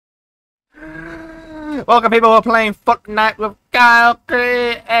Welcome, people. We're playing Fortnite with Kyle,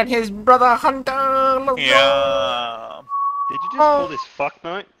 Cree, and his brother Hunter. Let's go. Yeah. Did you just call this fuck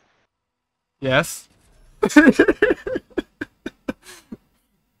night? Yes.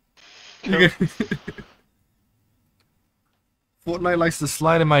 Fortnite likes to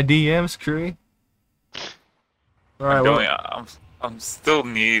slide in my DMs, Cree. Alright, I'm still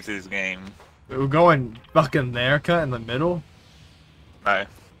new to this game. we're going fucking there, cut in the middle. No.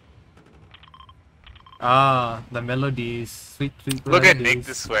 Ah, the melodies. Sweet, sweet Look at melodies. Nick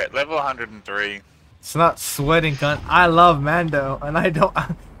the Sweat, level 103. It's not sweating, cunt. I love Mando, and I don't.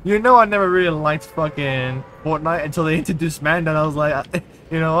 You know, I never really liked fucking Fortnite until they introduced Mando, and I was like,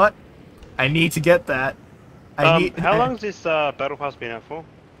 you know what? I need to get that. How long's this battle pass been out for?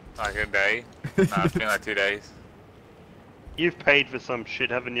 Like a day. No, it's been like 2 days. You've paid for some shit,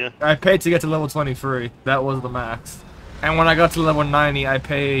 haven't you? I paid to get to level 23. That was the max. And when I got to level 90, I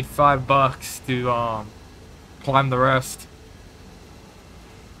paid $5 to climb the rest.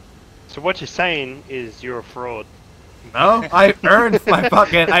 So what you're saying is you're a fraud. No, I earned my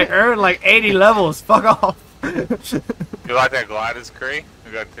fucking. I earned like 80 levels. Fuck off. You like that gliders, Cree?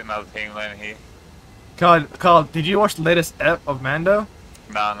 We got another team landing here. Carl, did you watch the latest ep of Mando?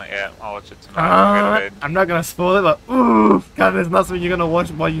 No, not yet. I'll watch it tonight. I'm not gonna spoil it, but ooh, God, it's not something you're gonna watch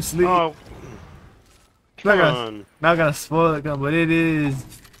while you sleep. Oh, come on. Not gonna spoil it, but it is.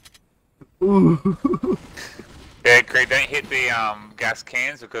 Ooh. Yeah, Cree, don't hit the gas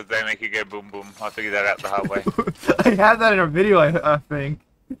cans because they make you go boom boom. I figured that out the hard way. I have that in a video, I think.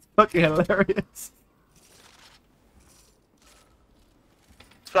 It's fucking hilarious.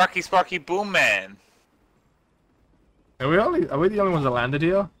 Sparky Sparky Boom Man. Are we the only ones that landed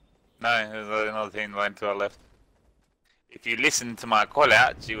here? No, there's another team landing to our left. If you listened to my call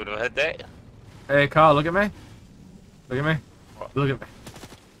outs, you would have heard that. Hey, Carl, look at me. Look at me. What? Look at me.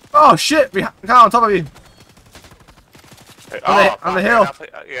 Oh shit! Carl, on top of you. On the hill.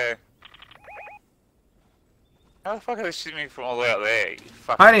 Yeah. How the fuck are they shooting me from all the way out there? You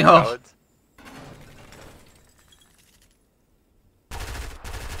fucking Hiding hole. cowards.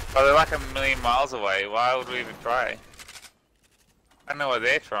 Oh, they're like a million miles away. Why would we even try? I know what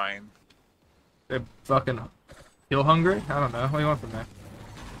they're trying. They're fucking kill hungry? I don't know. What do you want from me?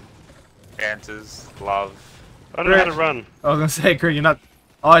 Answers, love. I don't know how to run. I was gonna say, Cree, you're not.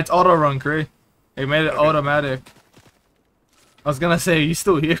 Oh, it's auto run, Cree. They made it automatic. I was gonna say, you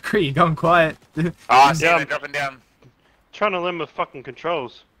still here, Cree? You gone quiet. Oh, I see Yeah, they're dropping down. Trying to learn my fucking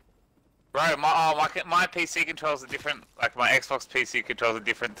controls. Right, my PC controls are different. Like my Xbox PC controls are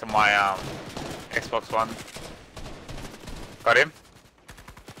different to my Xbox One. Got him.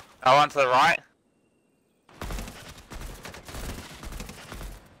 Now one to the right.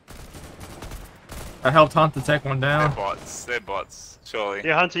 I helped Hunter take one They're down. bots. They're bots. Surely.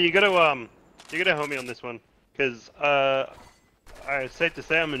 Yeah, Hunter, you gotta help me on this one, cause I safe to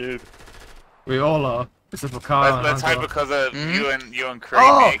say I'm a noob. We all are. Except for Carl and Let's Hunter. hope because of you and Cree,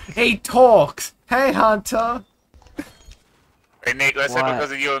 Oh, Nick. he talks. Hey, Hunter. Hey Nick, let's hope What?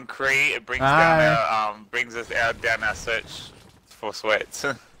 because of you and Cree, it brings Aye. down our brings us down our search for sweats.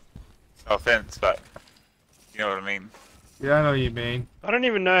 No offense, but you know what I mean. Yeah, I know what you mean. I don't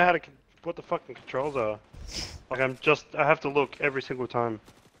even know how to what the fucking controls are. Like I have to look every single time.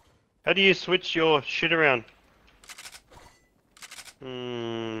 How do you switch your shit around?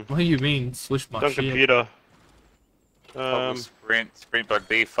 What do you mean, switch my On shit? computer. Toggle sprint by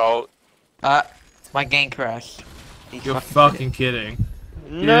default. My game crashed. You're fucking kidding.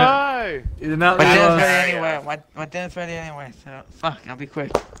 No! You're not My dinner's gonna... ready anyway. My dinner's ready anyway, so fuck, I'll be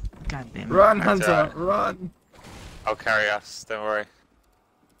quick. God damn it. Run, That's Hunter, alright. run. I'll carry us. Don't worry.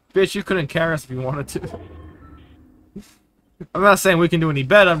 Bitch, you couldn't carry us if you wanted to. I'm not saying we can do any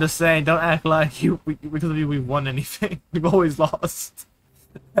better, I'm just saying don't act like because of you we won anything. We've always lost.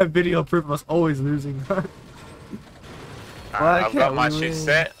 I have video proof of us always losing. Why I've got can't my we shit win?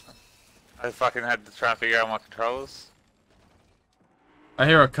 set. I fucking had to try and figure out my controls. I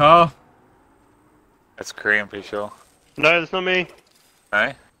hear a car. That's Korean, pretty sure. No, that's not me.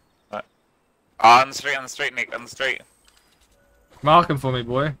 No? What? Oh, on the street, Nick, on the street. Mark him for me,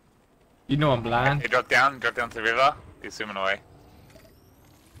 boy. You know I'm blind. He dropped down to the river. He's swimming away.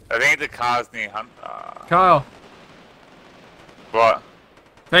 I think the car's near Hunt. Kyle, What?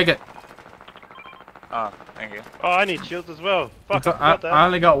 take it. Oh, thank you. Oh, I need shields as well. Fuck, I I forgot that.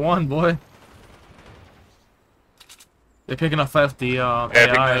 only got one, boy. They're picking up first the Yeah,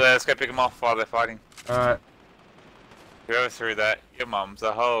 AI. let's go pick them off while they're fighting. Alright. Whoever threw that, your mum's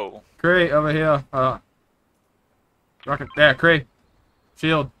a hoe. Cree, over here. Rocket. There, Cree.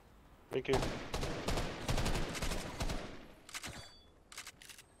 Shield. Thank you.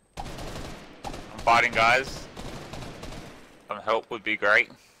 fighting, guys. Some help would be great,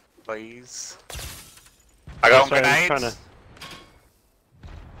 please. I got Sorry, I'm grenades.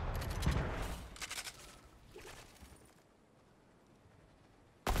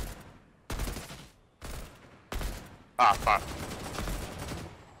 Ah, fuck.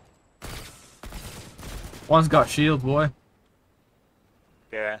 One's got shield, boy.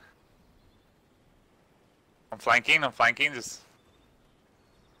 Yeah. I'm flanking, just...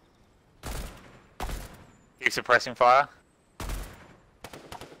 Keep suppressing fire.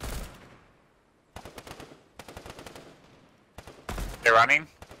 They're running.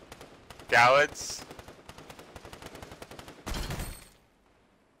 Cowards.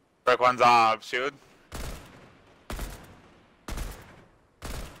 Broke one's shield.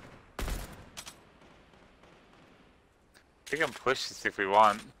 We can push this if we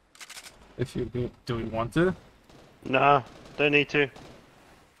want. If you do we want to? Nah, don't need to.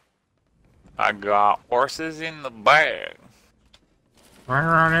 I got horses in the bag. Run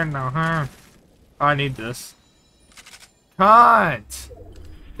around in now, huh? I need this. Can't.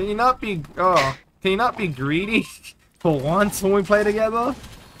 Can you not be? Oh, can you not be greedy for once when we play together?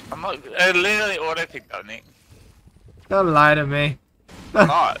 I'm not. I literally auto picked on it. Don't lie to me.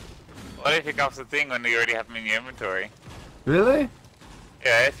 Not. Auto pick off's the thing when you already have them in your inventory. Really?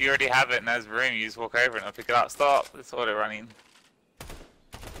 Yeah, if you already have it and there's room, you just walk over and I'll pick it up. Stop. It's auto running.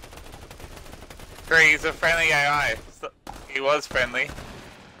 Great, he's a friendly AI. He was friendly.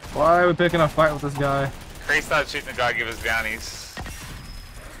 Why are we picking a fight with this guy? Cree started shooting the guy, give us bounties.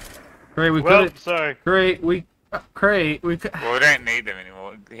 Great, we Well, could. sorry. Great, we could. Well, we don't need them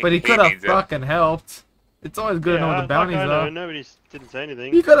anymore. But he could have needs it. fucking helped. It's always good to know what the bounties I know, are. nobody didn't say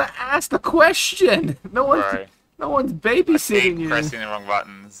anything. You could have asked a question. No one. Bro, No one's I babysitting keep you. pressing the wrong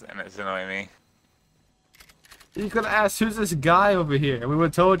buttons and it's annoying me. You could have asked, "Who's this guy over here?" And we would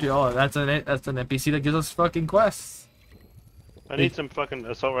have told you, "Oh, that's an NPC that gives us fucking quests." I need some fucking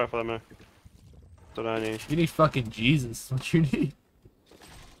assault rifle ammo. That's what I need. You need fucking Jesus. What you need?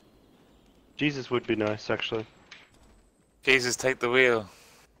 Jesus would be nice, actually. Jesus, take the wheel.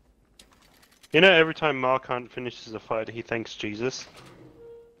 You know, every time Mark Hunt finishes a fight, he thanks Jesus.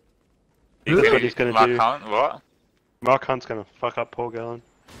 Really? That's what he's gonna do. Hunt? What? Mark Hunt's gonna fuck up Paul Gallen.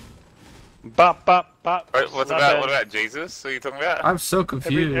 Bop, bop, bop. Wait, what about Jesus? What are you talking about? I'm so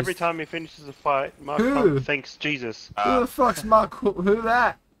confused. Every time he finishes a fight, Mark Who? Hunt thanks Jesus. Who the fuck's Mark? Who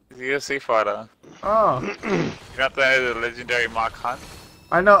that? He's a UFC fighter. Oh, You not know the legendary Mark Hunt?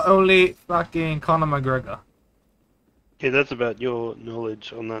 I know only fucking Conor McGregor. Yeah, that's about your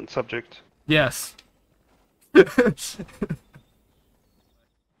knowledge on that subject. Yes.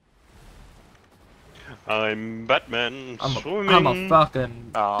 I'm Batman swimming. I'm a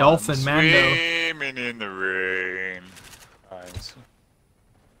fucking dolphin Mando. Swimming in the rain.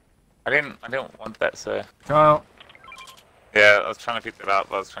 I didn't want that, sir. Kyle, Yeah, I was trying to pick that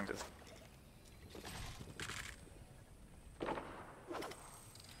up. I was trying to.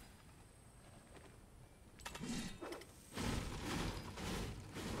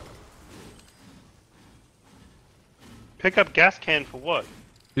 Pick up gas can for what?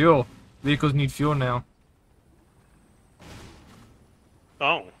 fuel. Vehicles need fuel now.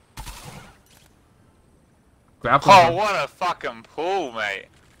 Oh. Grappling Oh, hook. what a fucking pull, mate.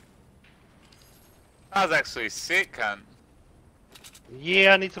 That was actually sick, cunt.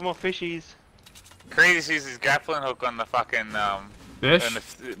 Yeah, I need some more fishies. Creed just used his grappling hook on the fucking Fish?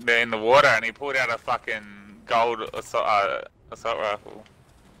 in the water, and he pulled out a fucking gold assault rifle.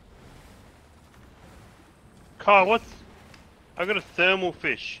 Kyle, what's... I got a thermal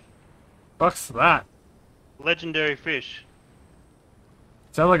fish. Fuck's that? Legendary fish.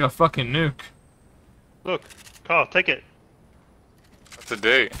 Sounds like a fucking nuke. Look, Kyle, take it. What's it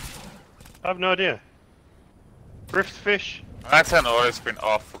do? I have no idea. Rift fish. I turn auto sprint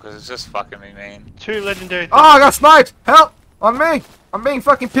off because it's just fucking me, man. 2 legendary... Oh, I got sniped! Help! On me! I'm being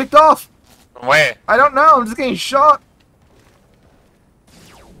fucking picked off! From where? I don't know, I'm just getting shot!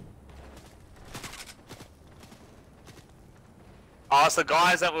 Oh, it's the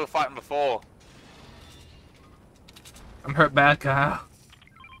guys that we were fighting before. I'm hurt bad, Kyle.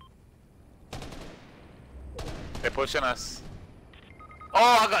 They're pushing us.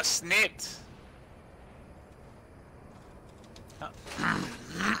 Oh, I got snipped.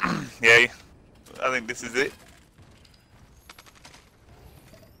 Yeah, I think this is it.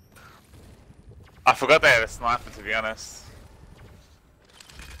 I forgot they had a sniper, to be honest.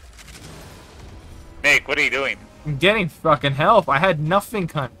 Nick, what are you doing? I'm getting fucking help. I had nothing,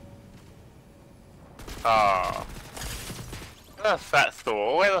 cunt. Oh. What a fat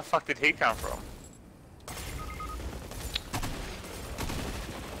Thor. Where the fuck did he come from?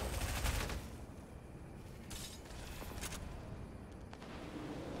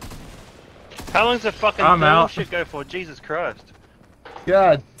 How long's the fucking I'm thermal out. shit go for? Jesus Christ.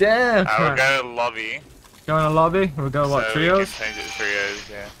 God damn. We'll go to the lobby. Go in the lobby. We'll go what, so trios? We can change it to trios,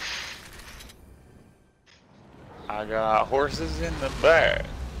 yeah. I got horses in the back.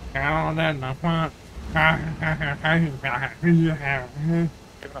 Down in the front.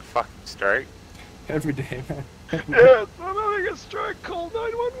 Give a fucking strike. Every day, man. Yes, I'm having a stroke. Call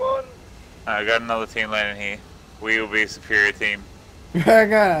 911. I got another team landing here. We will be a superior team. We're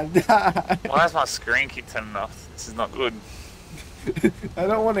gonna die. Why is my screen keep turning off? This is not good. I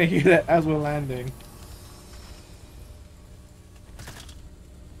don't want to hear that as we're landing.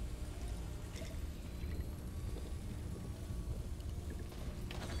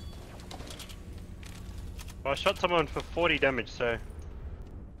 Well, I shot someone for 40 damage, so...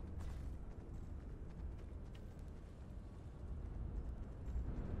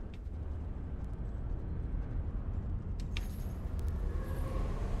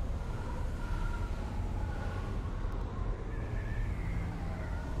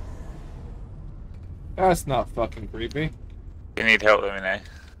 That's not fucking creepy. If you need help, let me know.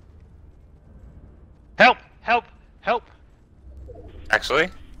 Help! Help! Help! Actually?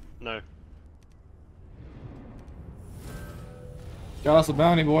 No. Got us a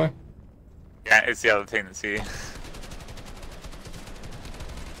bounty, boy. Yeah, it's the other team that's here.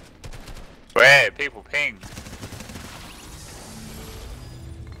 Where? People ping.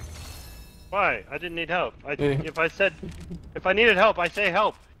 Why? I didn't need help. Yeah. If I needed help, I say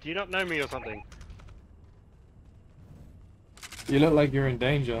help. Do you not know me or something? You look like you're in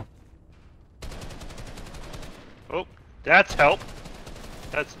danger. Oh, that's help.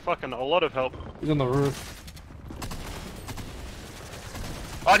 That's fucking a lot of help. He's on the roof.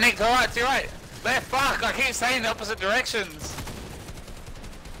 Oh, Nick, to your right. Left, fuck, I keep saying the opposite directions.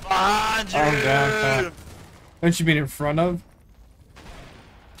 Behind you. I'm down, fuck. Don't you mean in front of?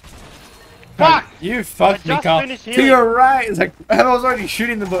 Fuck! You fucked I me, just Carl. finished To healing. your right. It's like I was already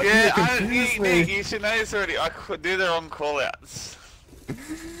shooting the button. Yeah, You I confused Nick, me. you should know this already. I could do the wrong callouts.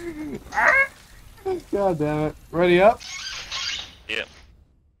 God damn it. Ready up? Yep.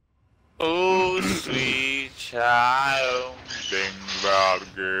 Oh, sweet child. Ding, about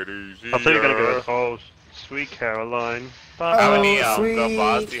get easy. I thought you were gonna go, oh, sweet Caroline. How many Oh, gold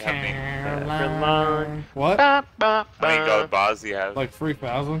bars do sweet you have, Nick? Caroline. What? How many gold bars do you have? Like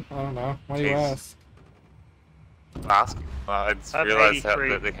 3,000? I don't know. Why do you Jeez. ask? Ask. Well, I just I have realised how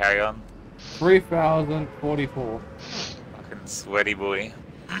 83. they carry on. 3,044. Fucking sweaty boy.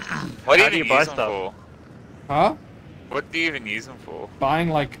 What do you How do even you buy use them stuff? for? Huh? What do you even use them for? Buying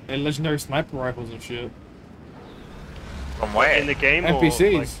like a legendary sniper rifles and shit. From where? In the game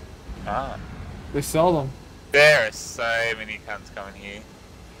NPCs. or like, Ah. They sell them. There are so many cunts coming here.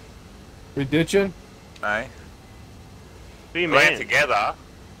 We ditching? No? be We land man. together.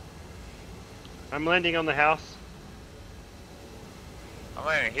 I'm landing on the house. I'm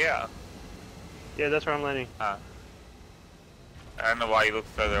landing here. Yeah, that's where I'm landing. Ah. I don't know why you looked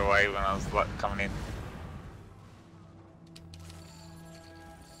further away when I was like coming in.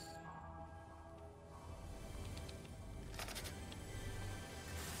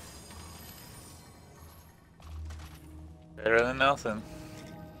 Better than nothing.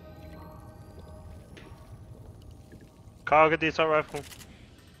 Kyle, get the assault rifle.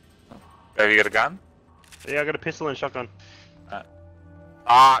 Have you got a gun? Yeah, I got a pistol and shotgun.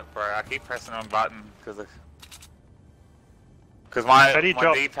 Ah, bro, I keep pressing the wrong button because my How do you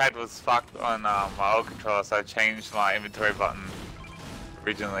drop? D-pad was fucked on my old controller, so I changed my inventory button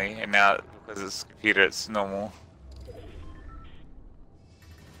originally, and now because it's computer, it's normal.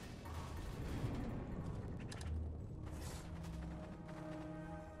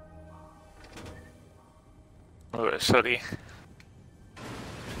 Oh, sorry.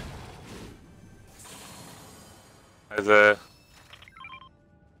 There's a...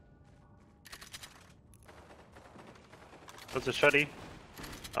 That's a shotty.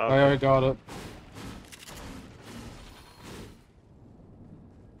 I already got it.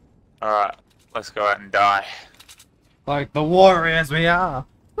 Alright, let's go out and die. Like the warriors we are.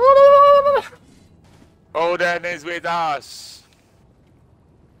 Odin is with us!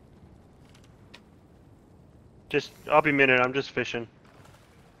 I'll be a minute, I'm just fishing.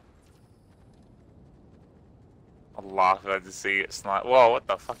 I'll laugh if I just see it snipe. Whoa, what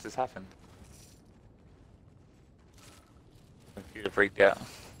the fuck just happened? Computer freaked out.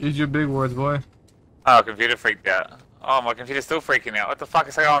 Use your big words, boy. Oh, computer freaked out. Oh, my computer's still freaking out. What the fuck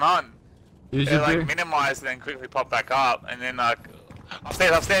is going on? Use It your like big. minimized and then quickly popped back up, and then like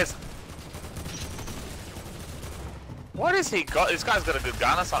upstairs, upstairs. What has he got? This guy's got a good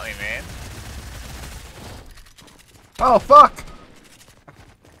gun or something, man. Oh fuck!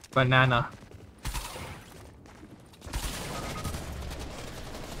 Banana.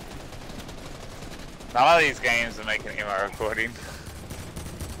 None of these games are making it my recording.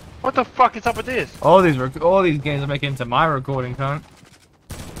 What the fuck is up with this? All these games are making into my recording, cunt.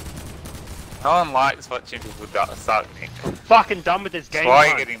 No one likes watching people suck, Nick. I'm fucking done with this game. Why are you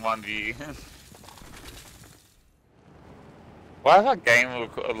man. getting one view? Why does that game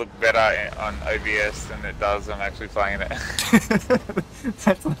look better on OBS than it does when I'm actually playing it?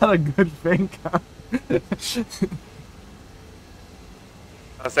 That's not a good thing, cunt.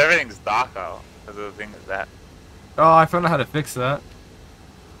 So everything's darker because of the thing is that. Oh, I found out how to fix that.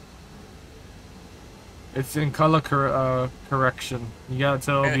 It's in color correction. You gotta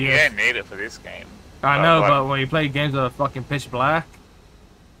tell You OBS. don't need it for this game. I know, like, but when you play games that are fucking pitch black.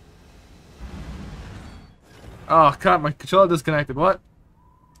 Oh, God, my controller disconnected. What?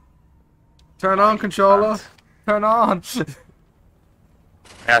 Turn on, controller. Turn on.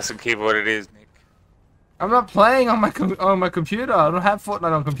 Ask the keyboard it is, Nick. I'm not playing on my computer. I don't have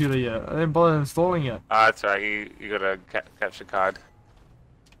Fortnite on computer yet. I didn't bother installing it. Ah, that's right. You got a capture card.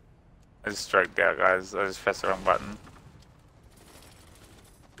 I just stroked out, guys. I just pressed the wrong button.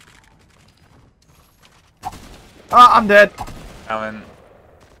 Oh, I'm dead. Coming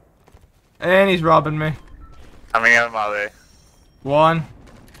And he's robbing me. out of my way. One.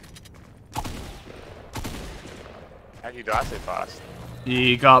 How'd you die so fast?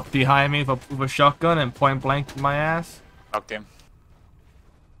 He got behind me with a shotgun and point blank my ass. Knocked him.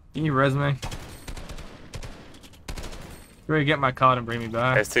 Can you res me? Really get my card and bring me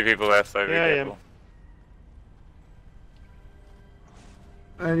back. There's 2 people left, so be Yeah, I am. careful.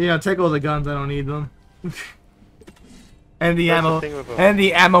 And yeah, take all the guns. I don't need them. And the That's the ammo. thing with them. And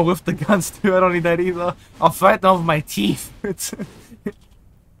the ammo with the guns too. I don't need that either. I'll fight them with my teeth. It's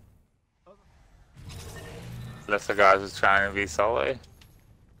Unless the guy was trying to be solo.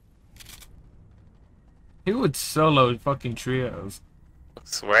 He would solo fucking trios.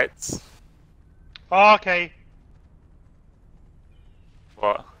 Sweats. Oh, okay.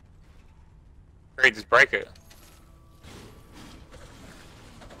 What? Or you just break it.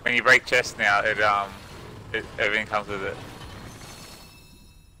 When you break chest now, everything comes with it.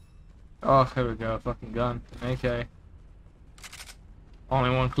 Oh, here we go. Fucking gun. Okay. Only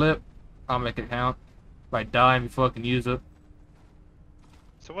one clip. I'll make it count. If I die before I can use it.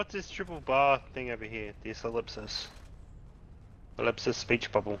 So what's this triple bar thing over here? This ellipsis. Ellipsis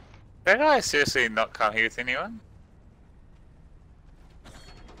speech bubble. Did I seriously not come here with anyone?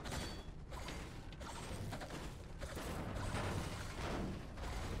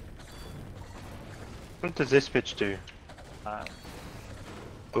 What does this bitch do? Um,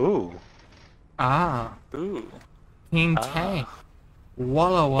 Ooh. Ah. ooh. King Ah. Tank.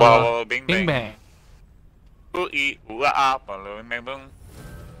 Walla Walla walla. walla bing Bing bang. bang. Ooh ee ooh ah balloon bang boom.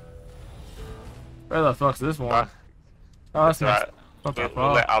 Where the fuck's this one? Fuck. Oh, that's That's not, right. not that We'll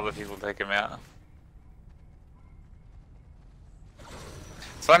far. let other people take him out.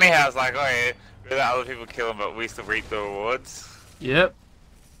 It's funny how it's like, oh yeah, we let other people kill him, but we still reap the rewards. Yep.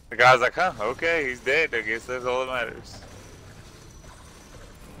 The guy's like, huh, okay, he's dead. I guess that's all that matters.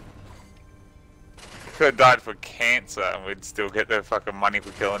 He could have died for cancer and we'd still get the fucking money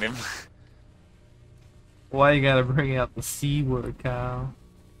for killing him. Why you gotta bring out the C word, Kyle?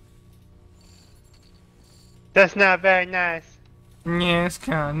 That's not very nice. Yeah, it's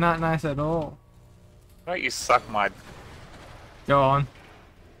kinda not nice at all. Why don't you suck my... Go on.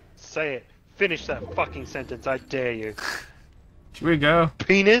 Say it. Finish that fucking sentence, I dare you. Here we go.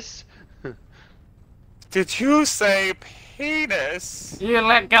 Penis? Did you say penis? You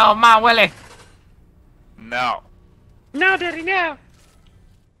let go of my willy. No. No, daddy, no!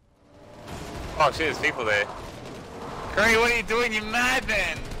 Oh shit, there's people there. Curry, what are you doing, you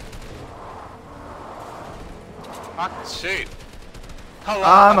madman? Fucking shoot. Hello,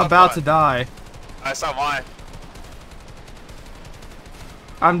 I'm hello, about bud. to die. Oh, so am I.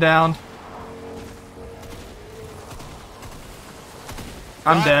 I'm down.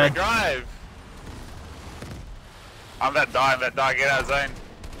 I'm Drive, dead. Drive. I'm about to die, get out of zone.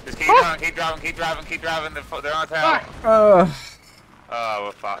 Just keep driving, keep driving, they're on the tower. Fuck! Oh,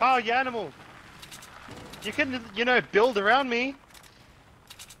 we're fucked. Oh, you animal! You can, you know, build around me.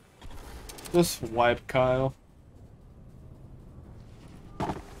 Just wipe Kyle.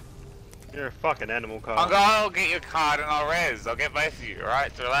 You're a fucking animal, Carl. I'll get your card and I'll res. I'll get both of you,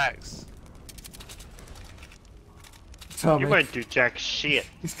 alright? Relax. Tell You me. won't do jack shit.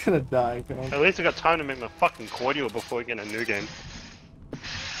 He's gonna die, Kyle. At least I got time to make my fucking cordial before we get a new game.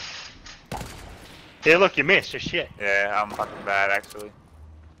 Yeah, look, you missed. You're shit. Yeah, I'm fucking bad, actually.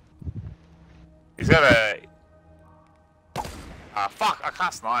 He's got a... Ah, fuck, I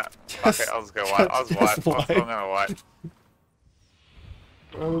can't snipe. Fuck it, I'll just go wipe. I was just wipe. I'm still wipe. gonna wipe.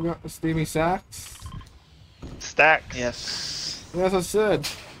 Oh, we got Steamy Sacks. Stacks. Yes. As I said.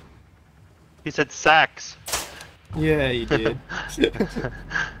 He said sacks. Yeah, he did.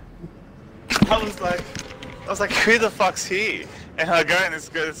 I was like, who the fuck's here? And I go and this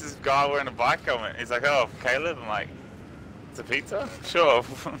guy wearing a bike helmet. He's like, oh, Caleb. I'm like, it's a pizza? Sure.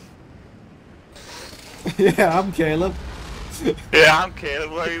 Yeah, I'm Caleb. Yeah, I'm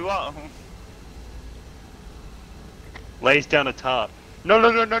Caleb. What do you want? Lays down a tarp. No.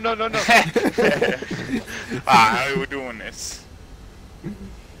 How are we doing this?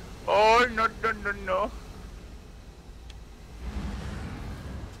 Oh, no.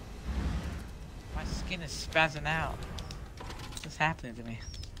 My skin is spazzing out. What's happening to me?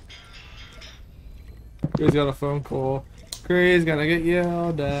 He's got a phone call. Cree's gonna get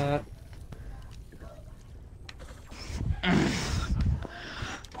yelled at.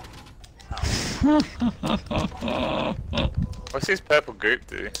 What's this purple goop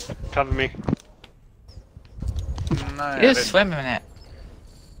do? Cover me. No. You're swimming in it.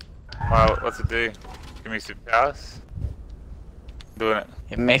 Well, what's it do? Give me superpowers? Doing it.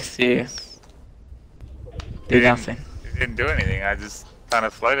 It makes you do nothing. It didn't do anything. I just kind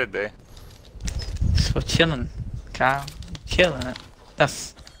of floated there. Just for chilling, Kyle. Killing it.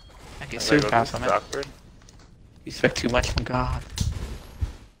 That's. I get superpowers from it. Awkward. You expect too much from God.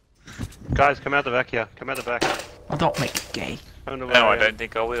 Guys, come out the back here. Come out the back. Oh, don't make it gay. I don't know No, where I I am. don't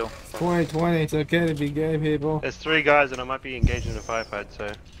think I will. 2020, it's okay to be gay, people. There's 3 guys and I might be engaged in a firefight, so...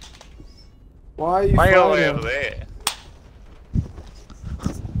 Why are you Why are you all the way fighting? over there?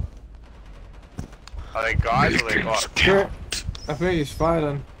 Are they guys or they bots? Sure. I think he's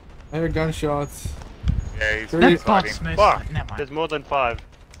fighting. I hear gunshots. Yeah, he's They're fighting. bots, most Fuck! Never mind. There's more than 5.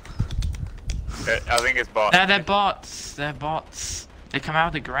 I think it's bots. No, they're bots. They're bots. They come out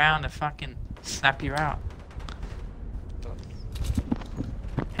of the ground and fucking snap you out.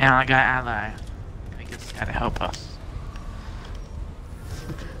 And I got ally. I guess gotta help us.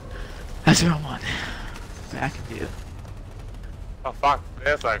 That's what I want. That I can do. Oh fuck,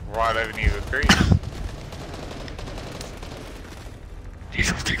 that's like right over near the trees.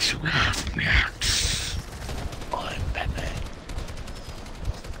 These don't take so half me. I'm Batman.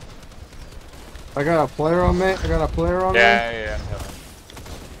 I got a player on me. Yeah.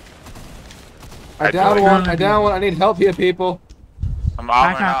 I down totally one. I down one. I need help here, people. I'm I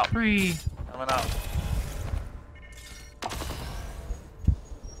armoring got up. 3. Coming up.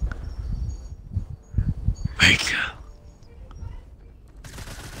 Wake up.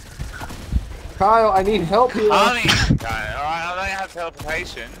 Kyle, I need help here. Honey! Alright, I don't have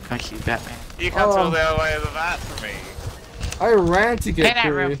teleportation. Fuck you, Batman. You come Oh. all the other way of the map for me. I ran to Hey, get that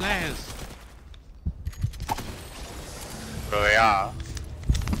real Cree. players. Well, they are.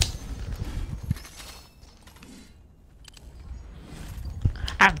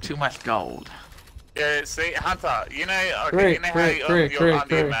 I have too much gold. Yeah, see, Hunter, you know, okay, Great, you know how great, you, great, you're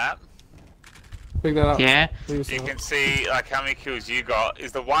under your great. map? Pick that up. Yeah? Please, You can see, like, how many kills you got.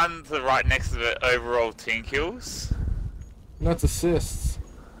 Is the one to the right next to the overall team kills? That's assists.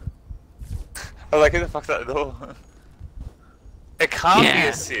 Oh, like, who the fuck's at the door? It can't be Yeah.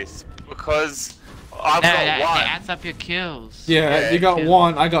 assist, because I've No, got that one. adds up your kills. Yeah, Yeah, you got kill.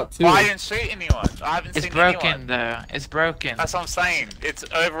 one. I got 2. But I didn't shoot anyone. I haven't It's seen broken anyone. though. It's broken. That's what I'm saying. It's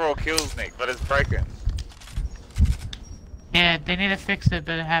overall kills, Nick, but it's broken. Yeah, they need to fix it,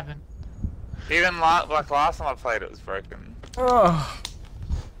 but it haven't. Even like last time I played, it was broken. Oh,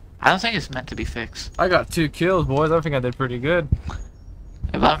 I don't think it's meant to be fixed. I got 2 kills, boys. I think I did pretty good.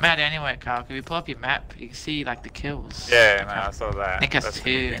 It doesn't matter anyway, Kyle. If you pull up your map, you can see like the kills. Yeah, no, I saw that. I think that's That's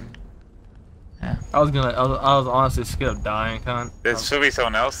 2. I was honestly scared of dying, cunt. There should be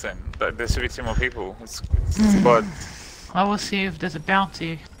someone else then. There should be 2 more people. It's squad. Well, we'll see if there's a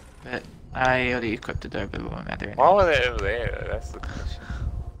bounty. But I already equipped it over, but it won't matter anyway. Why were they over there? That's the question.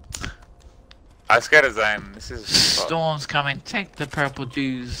 I scared of Zane. This is Storm's coming. Take the purple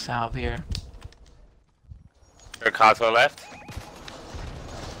juice out of here. a car to our left.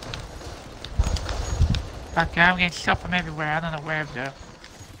 Fuck, I'm getting shot from everywhere. I don't know where to go.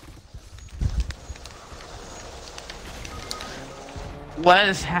 What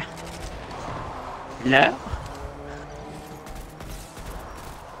is Hello?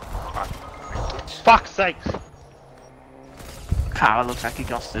 Fuck's sakes! Kyle looks like he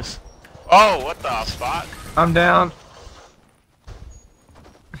got this. Oh, what the fuck? I'm down.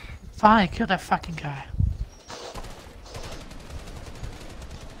 Fine, kill that fucking guy.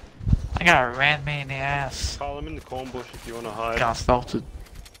 I got a ran me in the ass. Kyle, I'm in the corn bush if you want to hide. Got assaulted.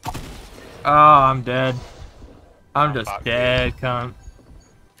 Oh, I'm dead. I'm Oh, just fuck, dead, cunt.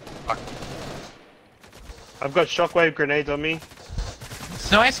 I've got shockwave grenades on me.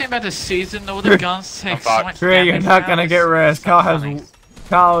 No, I say about the season, all the guns take so much Trey, you're damage not now, gonna it's get rest. not Carl funny. has.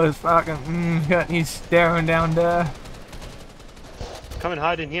 Carl is fucking. He's staring down there. Come and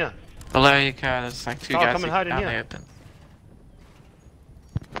hide in here. Below you, Carl, there's like 2 Carl, guys come and hide in out in here. the open.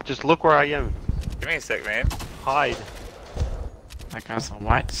 Just look where I am. Give me a sec, man. Hide. That guy's on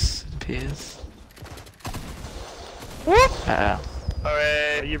whites, it appears. Uh-oh.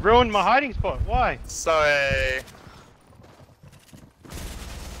 Sorry. You ruined my hiding spot. Why? Sorry.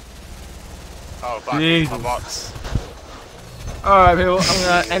 Oh, fuck. Jesus. My box. Alright, people, I'm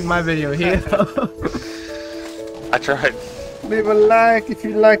gonna end my video here. I tried. Leave a like if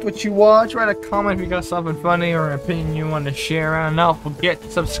you liked what you watched. Write a comment if you got something funny or an opinion you want to share. And don't forget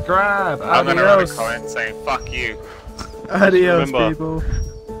to subscribe. I'm gonna write a Adios. comment saying fuck you. Adios, Remember. people.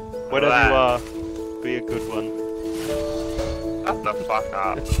 Whatever you are, be a good one. Shut the fuck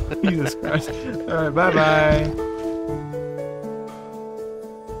up. Jesus Christ. Alright, bye bye.